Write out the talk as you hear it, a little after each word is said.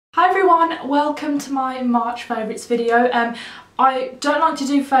Hi everyone, welcome to my March favourites video. I don't like to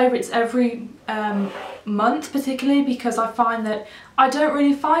do favourites every month particularly because I find that I don't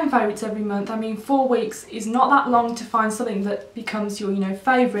really find favourites every month. I mean, 4 weeks is not that long to find something that becomes your,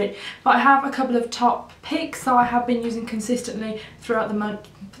 favourite, but I have a couple of top picks that I have been using consistently throughout the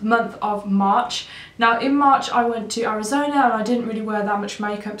month of March. Now in March I went to Arizona and I didn't really wear that much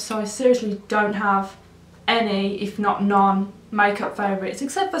makeup, so I seriously don't have any, if not none, makeup favourites,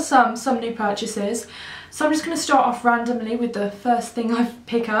 except for some new purchases. So I'm just going to start off randomly with the first thing I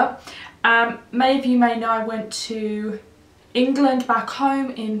pick up. Many of you may know I went to England back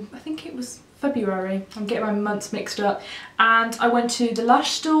home in, I think it was February, I'm getting my months mixed up, and I went to the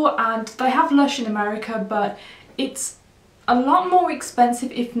Lush store, and they have Lush in America, but it's a lot more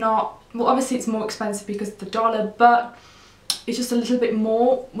expensive, if not, well obviously it's more expensive because of the dollar, but it's just a little bit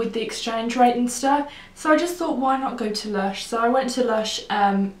more with the exchange rate and stuff. So I just thought, why not go to Lush? So I went to Lush.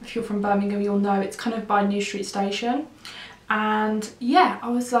 If you're from Birmingham, you'll know it's kind of by New Street Station. And yeah,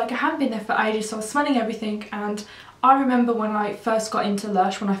 I was like, I haven't been there for ages, so I was smelling everything. And I remember when I first got into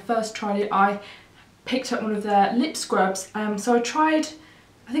Lush, when I first tried it, I picked up one of their lip scrubs. So I tried,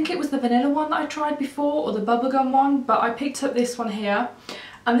 I think it was the vanilla one that I tried before, or the bubblegum one, but I picked up this one here.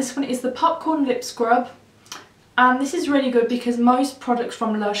 And this one is the popcorn lip scrub. And this is really good because most products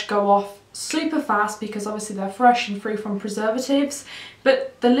from Lush go off super fast because obviously they're fresh and free from preservatives,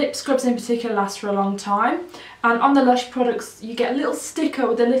 but the lip scrubs in particular last for a long time. And on the Lush products you get a little sticker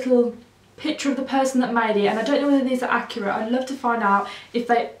with a little picture of the person that made it, and I don't know whether these are accurate. I'd love to find out if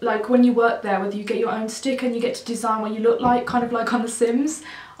they, like when you work there, whether you get your own sticker and you get to design what you look like, kind of like on The Sims.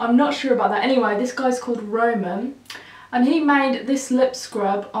 I'm not sure about that. Anyway, this guy's called Roman. And he made this lip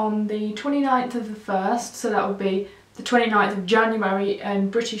scrub on the 29th of the 1st, so that would be the 29th of January in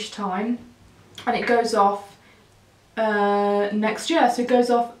British time. And it goes off next year, so it goes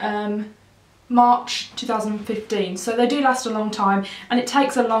off March 2015. So they do last a long time, and it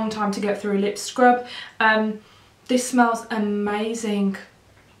takes a long time to get through a lip scrub. This smells amazing.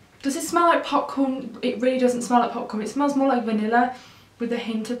 Does it smell like popcorn? It really doesn't smell like popcorn. It smells more like vanilla with a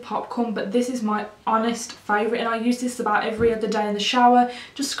hint of popcorn, but this is my honest favourite, and I use this about every other day in the shower.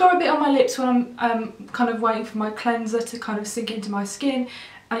 Just score a bit on my lips when I'm kind of waiting for my cleanser to kind of sink into my skin,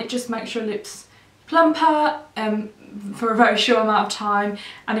 and it just makes your lips plumper for a very short amount of time,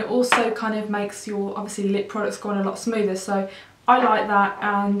 and it also kind of makes your obviously lip products go on a lot smoother. So I like that,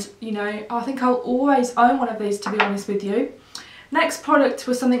 and I think I'll always own one of these, to be honest with you. Next product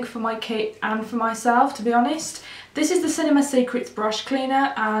was something for my kit and for myself, to be honest. This is the Cinema Secrets brush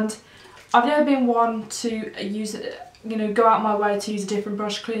cleaner, and I've never been one to use it, go out my way to use a different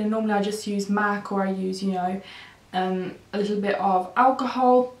brush cleaner. Normally I just use MAC, or I use, a little bit of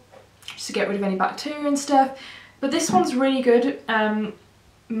alcohol just to get rid of any bacteria and stuff. But this one's really good,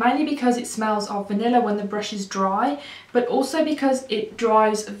 mainly because it smells of vanilla when the brush is dry, but also because it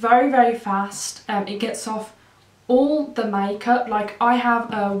dries very, very fast. It gets off all the makeup. Like, I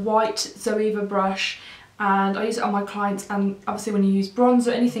have a white Zoeva brush, and I use it on my clients, and obviously when you use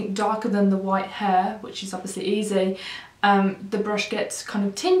bronzer, anything darker than the white hair, which is obviously easy, the brush gets kind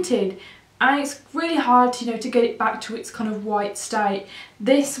of tinted, and it's really hard to, to get it back to its kind of white state.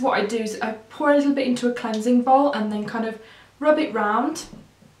 This, what I do is I pour a little bit into a cleansing bowl and then kind of rub it round,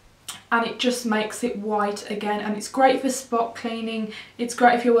 and it just makes it white again. And it's great for spot cleaning. It's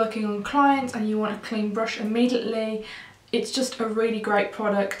great if you're working on clients and you want a clean brush immediately. It's just a really great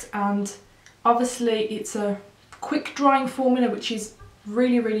product, and obviously it's a quick drying formula, which is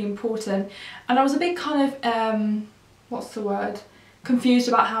really, really important. And I was a bit kind of, confused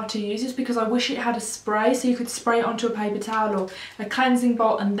about how to use this, because I wish it had a spray, so you could spray it onto a paper towel or a cleansing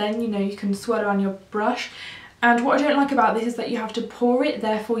bowl, and then, you can swirl around your brush. And what I don't like about this is that you have to pour it,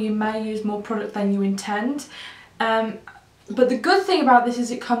 therefore you may use more product than you intend. But the good thing about this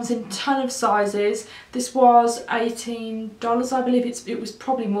is it comes in a ton of sizes. This was $18, I believe. It was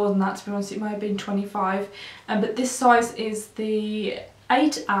probably more than that, to be honest. It may have been 25. But this size is the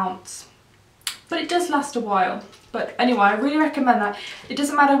 8 ounce. But it does last a while. But anyway, I really recommend that. It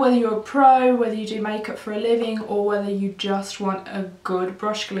doesn't matter whether you're a pro, whether you do makeup for a living, or whether you just want a good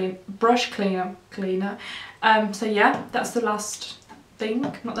brush cleaner. So yeah, that's the last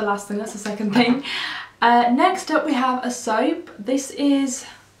thing. Not the last thing, that's the second thing. Next up we have a soap. This is,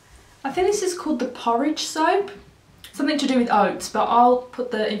 I think this is called the Porridge soap. Something to do with oats, but I'll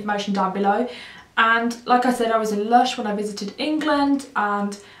put the information down below. And like I said, I was in Lush when I visited England,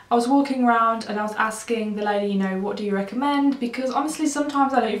 and I was walking around and I was asking the lady, what do you recommend? Because honestly,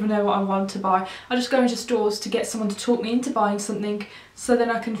 sometimes I don't even know what I want to buy. I just go into stores to get someone to talk me into buying something, so then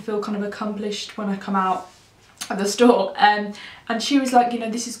I can feel kind of accomplished when I come out. at the store, and she was like, you know,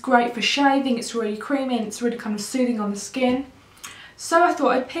 this is great for shaving, it's really creamy and it's really kind of soothing on the skin. So I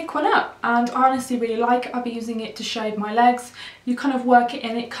thought I'd pick one up, and I honestly really like it. I'll be using it to shave my legs. You kind of work it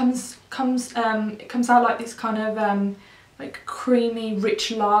in, it comes out like this kind of like creamy, rich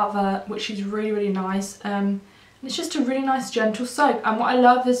lava, which is really nice. It's just a really nice gentle soap, and what I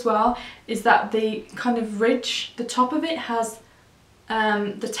love as well is that the kind of ridge, the top of it has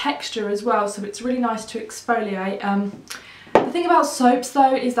the texture as well, so it's really nice to exfoliate. The thing about soaps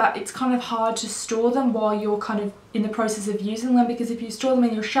though is that it's kind of hard to store them while you're kind of in the process of using them, because if you store them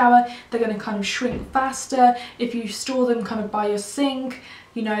in your shower, they're going to kind of shrink faster. If you store them kind of by your sink,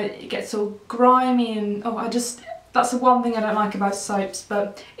 you know, it gets all grimy, and that's the one thing I don't like about soaps,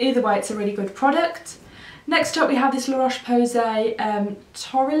 but either way it's a really good product. Next up we have this Roche-Posay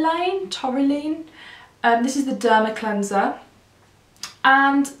Toleriane. This is the Dermo-Cleanser,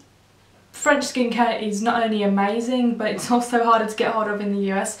 and French skincare is not only amazing, but it's also harder to get hold of in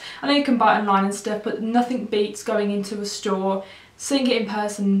the US. I know you can buy it online and stuff, but nothing beats going into a store, seeing it in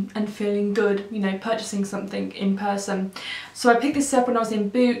person and feeling good, you know, purchasing something in person. So I picked this up when I was in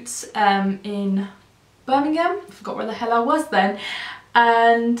Boots in Birmingham. I forgot where the hell I was then.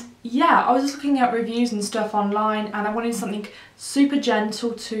 And yeah, I was just looking at reviews and stuff online, and I wanted something super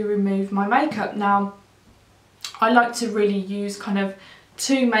gentle to remove my makeup. Now, I like to really use kind of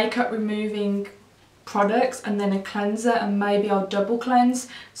 2 makeup removing products and then a cleanser, and maybe I'll double cleanse.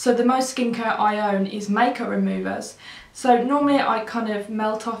 So the most skincare I own is makeup removers. So normally I kind of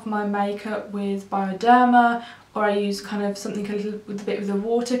melt off my makeup with Bioderma, or I use kind of something a little with a bit of the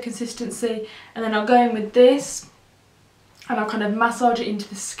water consistency, and then I'll go in with this and I'll kind of massage it into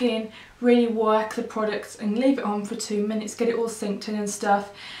the skin, really work the products and leave it on for 2 minutes, get it all synced in and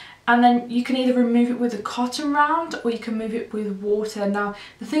stuff. And then you can either remove it with a cotton round or you can move it with water. Now,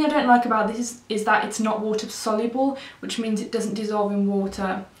 the thing I don't like about this is that it's not water soluble, which means it doesn't dissolve in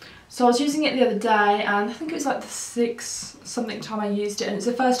water. So I was using it the other day, and I think it was like the 6th something time I used it, and it's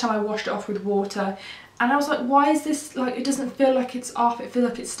the first time I washed it off with water. And I was like, why is this, like, it doesn't feel like it's off, it feels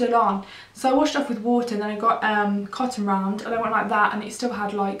like it's still on. So I washed it off with water, and then I got cotton round, and I went like that, and it still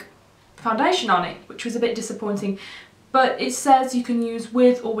had like foundation on it, which was a bit disappointing. But it says you can use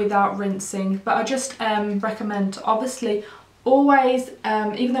with or without rinsing, but I just recommend, obviously, always,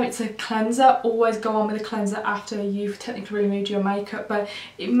 even though it's a cleanser, always go on with a cleanser after you've technically removed your makeup. But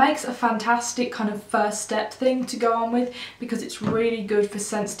it makes a fantastic kind of first step thing to go on with, because it's really good for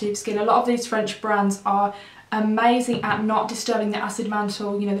sensitive skin. A lot of these French brands are amazing at not disturbing the acid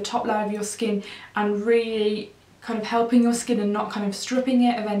mantle, you know, the top layer of your skin, and really kind of helping your skin and not kind of stripping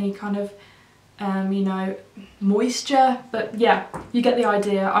it of any kind of you know, moisture. But yeah, you get the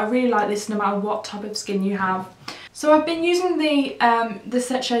idea. I really like this no matter what type of skin you have. So I've been using the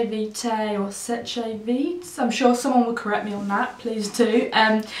Seche Vite or Seche Vite. I'm sure someone will correct me on that, please do.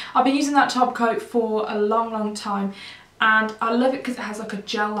 I've been using that top coat for a long time, and I love it because it has like a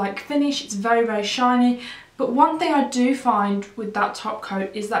gel-like finish. It's very shiny. But one thing I do find with that top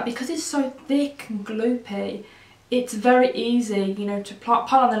coat is that because it's so thick and gloopy, it's very easy, you know, to pile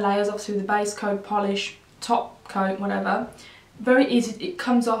on the layers, obviously with the base coat, polish, top coat, whatever. Very easy, it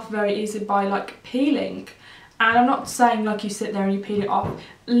comes off very easy by like peeling. And I'm not saying like you sit there and you peel it off.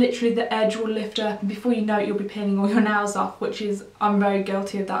 Literally the edge will lift up, and before you know it, you'll be peeling all your nails off, which is, I'm very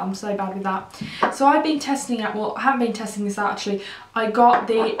guilty of that. I'm so bad with that. So I've been testing out, well, I haven't been testing this out actually. I got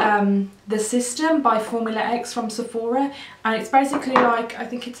the System by Formula X from Sephora, and it's basically like, I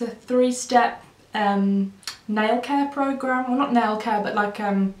think it's a 3-step nail care program. Well, not nail care, but like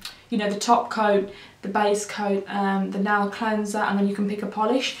you know, the top coat, the base coat, the nail cleanser, and then you can pick a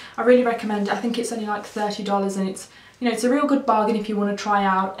polish. I really recommend it. I think it's only like $30, and it's, you know, it's a real good bargain if you want to try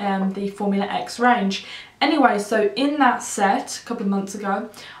out the Formula X range. Anyway, so in that set a couple of months ago,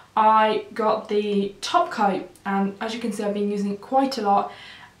 I got the top coat, and as you can see, I've been using it quite a lot,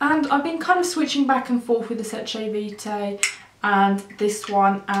 and I've been kind of switching back and forth with the Seche Vite and this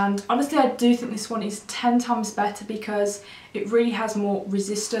one, and honestly I do think this one is 10 times better because it really has more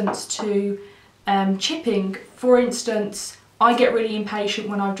resistance to chipping. For instance, I get really impatient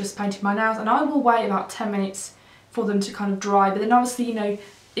when I've just painted my nails, and I will wait about 10 minutes for them to kind of dry, but then obviously, you know,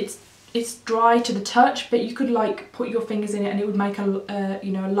 it's dry to the touch, but you could like put your fingers in it and it would make a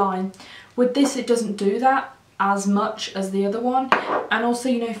you know, a line. With this, it doesn't do that as much as the other one. And also,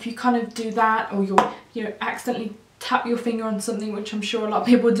 you know, if you kind of do that, or you accidentally tap your finger on something, which I'm sure a lot of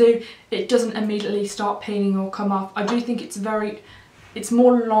people do, it doesn't immediately start peeling or come off. I do think it's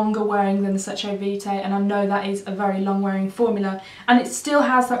more longer wearing than the Seche Vite, and I know that is a very long wearing formula, and it still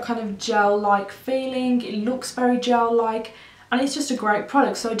has that kind of gel-like feeling. It looks very gel-like, and it's just a great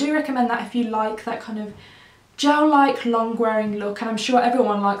product. So I do recommend that if you like that kind of gel-like long wearing look, and I'm sure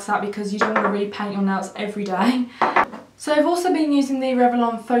everyone likes that because you don't want to repaint your nails every day. So I've also been using the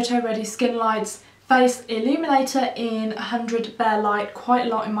Revlon Photoready Skinlights Face Illuminator in 100 Bare Light quite a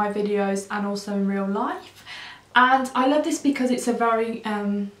lot in my videos and also in real life. And I love this because it's a very,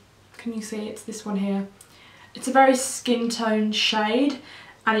 can you see, it's this one here. It's a very skin tone shade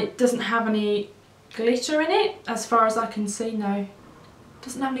and it doesn't have any glitter in it as far as I can see. No, it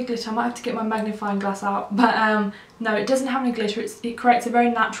doesn't have any glitter. I might have to get my magnifying glass out, but no, it doesn't have any glitter. It creates a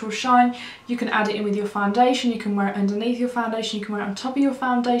very natural shine. You can add it in with your foundation, you can wear it underneath your foundation, you can wear it on top of your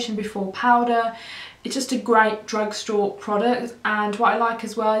foundation before powder. It's just a great drugstore product, and what I like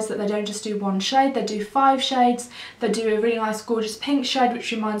as well is that they don't just do one shade, they do 5 shades. They do a really nice gorgeous pink shade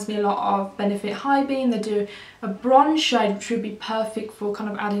which reminds me a lot of Benefit High Beam. They do a bronze shade which would be perfect for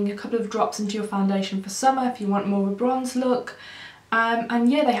kind of adding a couple of drops into your foundation for summer if you want more of a bronze look.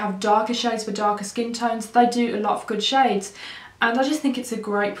 And yeah, they have darker shades for darker skin tones. They do a lot of good shades and I just think it's a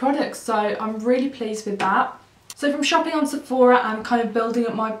great product, so I'm really pleased with that. So from shopping on Sephora and kind of building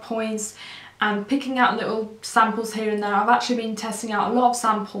up my points and picking out little samples here and there, I've actually been testing out a lot of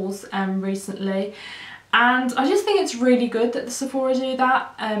samples recently, and I just think it's really good that the Sephora do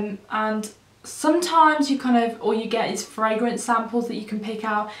that. And sometimes you kind of, all you get is fragrance samples that you can pick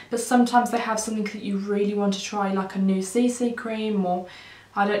out, but sometimes they have something that you really want to try, like a new CC cream, or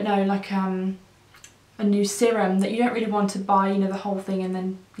I don't know, like a new serum that you don't really want to buy, you know, the whole thing and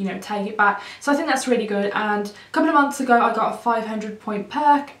then, you know, take it back. So I think that's really good. And a couple of months ago I got a 500 point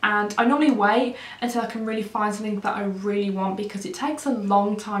perk, and I normally wait until I can really find something that I really want because it takes a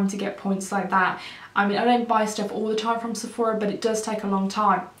long time to get points like that. I mean, I don't buy stuff all the time from Sephora, but it does take a long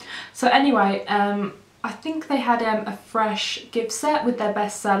time. So anyway, I think they had a fresh gift set with their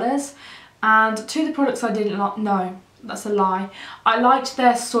best sellers, and two of the products I didn't like, no, that's a lie. I liked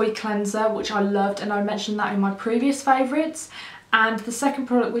their soy cleanser, which I loved, and I mentioned that in my previous favourites. And the second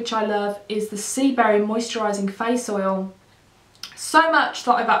product which I love is the Sea Berry Moisturising Face Oil. So much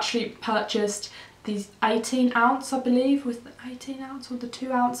that I've actually purchased these 18 ounce, I believe, was the 18 ounce or the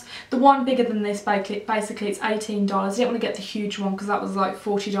 2 ounce? The one bigger than this, basically it's $18. I didn't want to get the huge one because that was like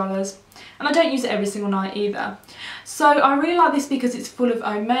 $40. And I don't use it every single night either. So I really like this because it's full of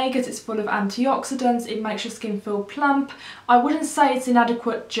omegas, it's full of antioxidants, it makes your skin feel plump. I wouldn't say it's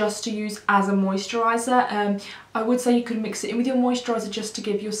inadequate just to use as a moisturiser. I would say you could mix it in with your moisturiser just to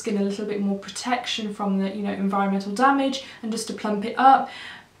give your skin a little bit more protection from the, you know, environmental damage and just to plump it up.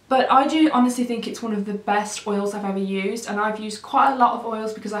 But I do honestly think it's one of the best oils I've ever used, and I've used quite a lot of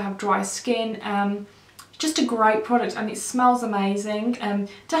oils because I have dry skin. Just a great product, and it smells amazing.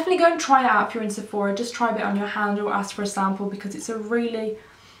 Definitely go and try it out if you're in Sephora. Just try a bit on your hand or ask for a sample because it's a really,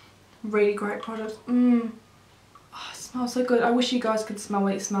 really great product. Oh, it smells so good. I wish you guys could smell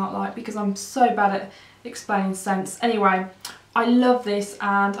what it smelled like because I'm so bad at explaining scents. Anyway, I love this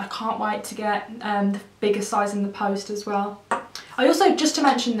and I can't wait to get the bigger size in the post as well. I also, just to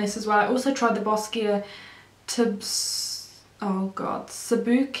mention this as well, I also tried the Boscia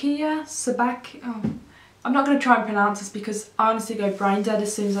Sabukia, I'm not going to try and pronounce this because I honestly go brain dead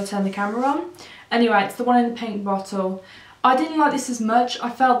as soon as I turn the camera on. Anyway, it's the one in the pink bottle. I didn't like this as much. I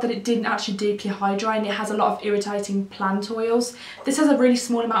felt that it didn't actually deeply hydrate and it has a lot of irritating plant oils. This has a really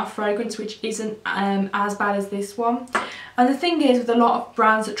small amount of fragrance which isn't as bad as this one. And the thing is, with a lot of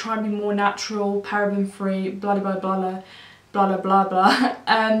brands that try and be more natural, paraben free, blah blah blah blah blah blah,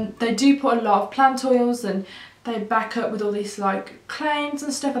 they do put a lot of plant oils and they back up with all these like claims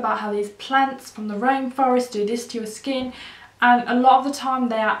and stuff about how these plants from the rainforest do this to your skin, and a lot of the time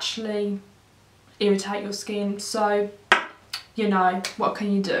they actually irritate your skin, so you know, what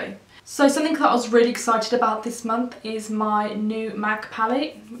can you do? So something that I was really excited about this month is my new MAC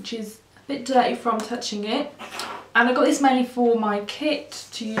palette, which is a bit dirty from touching it, and I got this mainly for my kit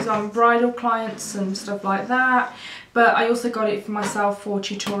to use on bridal clients and stuff like that, but I also got it for myself for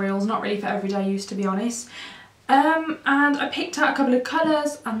tutorials, not really for everyday use to be honest. And I picked out a couple of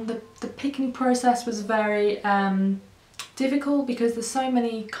colours, and the picking process was very difficult because there's so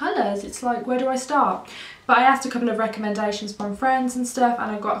many colours. It's like, where do I start? But I asked a couple of recommendations from friends and stuff, and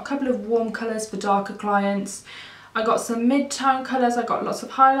I got a couple of warm colours for darker clients. I got some mid-tone colours, I got lots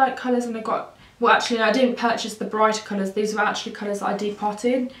of highlight colours, and I got, well actually I didn't purchase the brighter colours, these were actually colours that I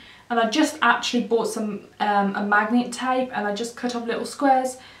depotted. And I just actually bought some a magnet tape, and I just cut off little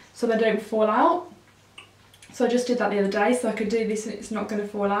squares so they don't fall out. So I just did that the other day so I could do this and it's not going to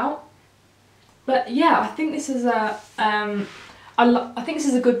fall out. But yeah, I think this is a I think this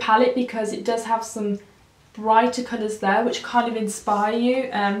is a good palette because it does have some brighter colours there which kind of inspire you.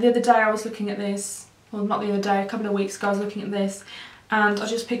 The other day I was looking at this, well not the other day, a couple of weeks ago I was looking at this, and I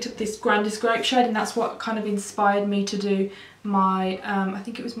just picked up this Grandest Grape shade, and that's what kind of inspired me to do my, I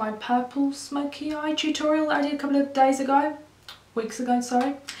think it was my purple smoky eye tutorial that I did a couple of weeks ago,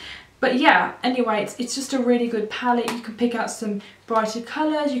 sorry. But yeah, anyway, it's just a really good palette. You can pick out some brighter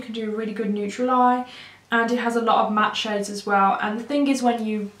colours, you can do a really good neutral eye, and it has a lot of matte shades as well. And the thing is, when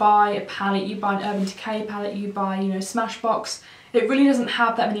you buy a palette, you buy an Urban Decay palette, you buy, you know, Smashbox, it really doesn't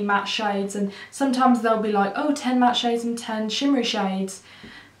have that many matte shades, and sometimes they'll be like, oh, 10 matte shades and 10 shimmery shades.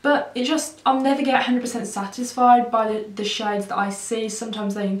 But it just, I'll never get 100% satisfied by the shades that I see.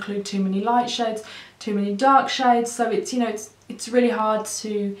 Sometimes they include too many light shades, too many dark shades, so it's, you know, it's really hard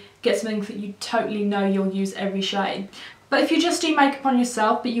to get something that you totally know you'll use every shade. But if you just do makeup on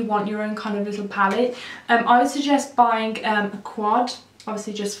yourself but you want your own kind of little palette, I would suggest buying a quad,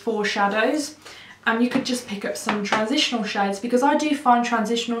 obviously just 4 shadows. You could just pick up some transitional shades, because I do find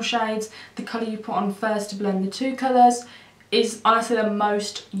transitional shades, the colour you put on first to blend the 2 colours, is honestly the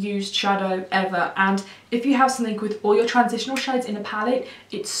most used shadow ever. And if you have something with all your transitional shades in a palette,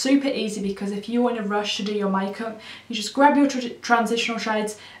 it's super easy, because if you're in a rush to do your makeup, you just grab your transitional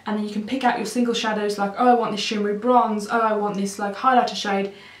shades and then you can pick out your single shadows, like, oh, I want this shimmery bronze, oh, I want this like highlighter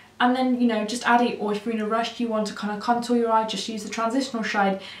shade, and then, you know, just add it. Or if you're in a rush, you want to kind of contour your eye, just use the transitional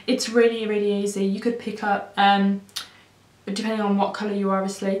shade. It's really, really easy. You could pick up, depending on what colour you are,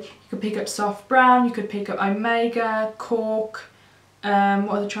 obviously, you could pick up soft brown, you could pick up Omega, Cork, what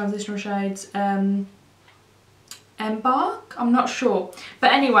are the transitional shades, Embark, I'm not sure.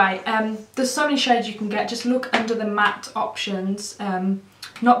 But anyway, there's so many shades you can get. Just look under the matte options,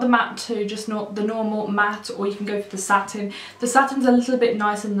 not the matte 2, just not the normal matte, or you can go for the satin. The satin's a little bit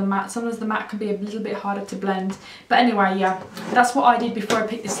nicer than the matte. Sometimes the matte can be a little bit harder to blend. But anyway, yeah, that's what I did before I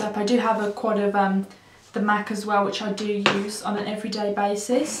picked this up. I do have a quad of the MAC as well, which I do use on an everyday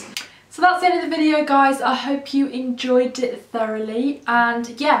basis. So that's the end of the video, guys. I hope you enjoyed it thoroughly, and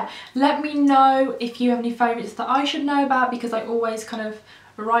yeah, let me know if you have any favourites that I should know about, because I always kind of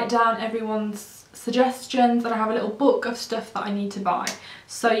write down everyone's suggestions, and I have a little book of stuff that I need to buy.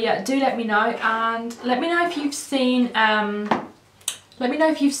 So yeah, do let me know, and let me know if you've seen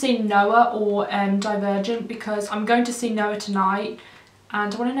Noah or Divergent, because I'm going to see Noah tonight.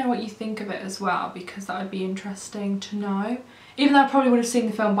 And I want to know what you think of it as well, because that would be interesting to know. Even though I probably would have seen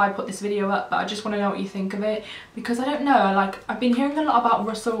the film by I put this video up, but I just want to know what you think of it. Because I don't know, like, I've been hearing a lot about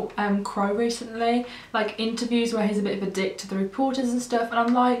Russell Crowe recently. Like, interviews where he's a bit of a dick to the reporters and stuff. And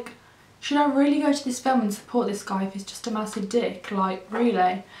I'm like, should I really go to this film and support this guy if he's just a massive dick? Like,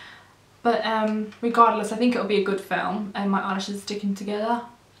 really? But regardless, I think it'll be a good film. And my eyelashes are sticking together.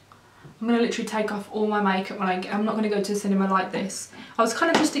 I'm going to literally take off all my makeup when I'm not going to go to a cinema like this. I was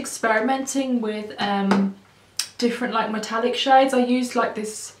kind of just experimenting with different like metallic shades. I used like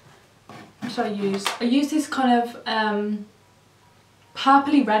this, what did I use? I used this kind of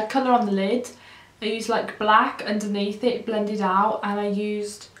purpley red colour on the lid. I used like black underneath it, blended out, and I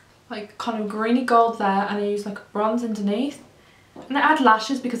used like kind of greeny gold there, and I used like bronze underneath. And I add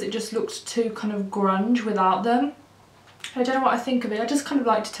lashes because it just looked too kind of grunge without them. I don't know what I think of it. I just kind of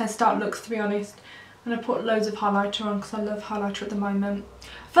like to test out looks, to be honest. And I put loads of highlighter on because I love highlighter at the moment.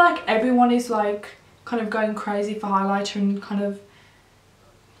 I feel like everyone is like kind of going crazy for highlighter and kind of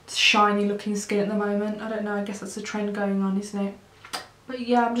shiny looking skin at the moment. I don't know, I guess that's a trend going on, isn't it? But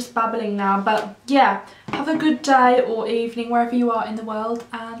yeah, I'm just babbling now. But yeah, have a good day or evening wherever you are in the world,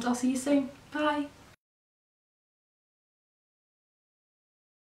 and I'll see you soon. Bye.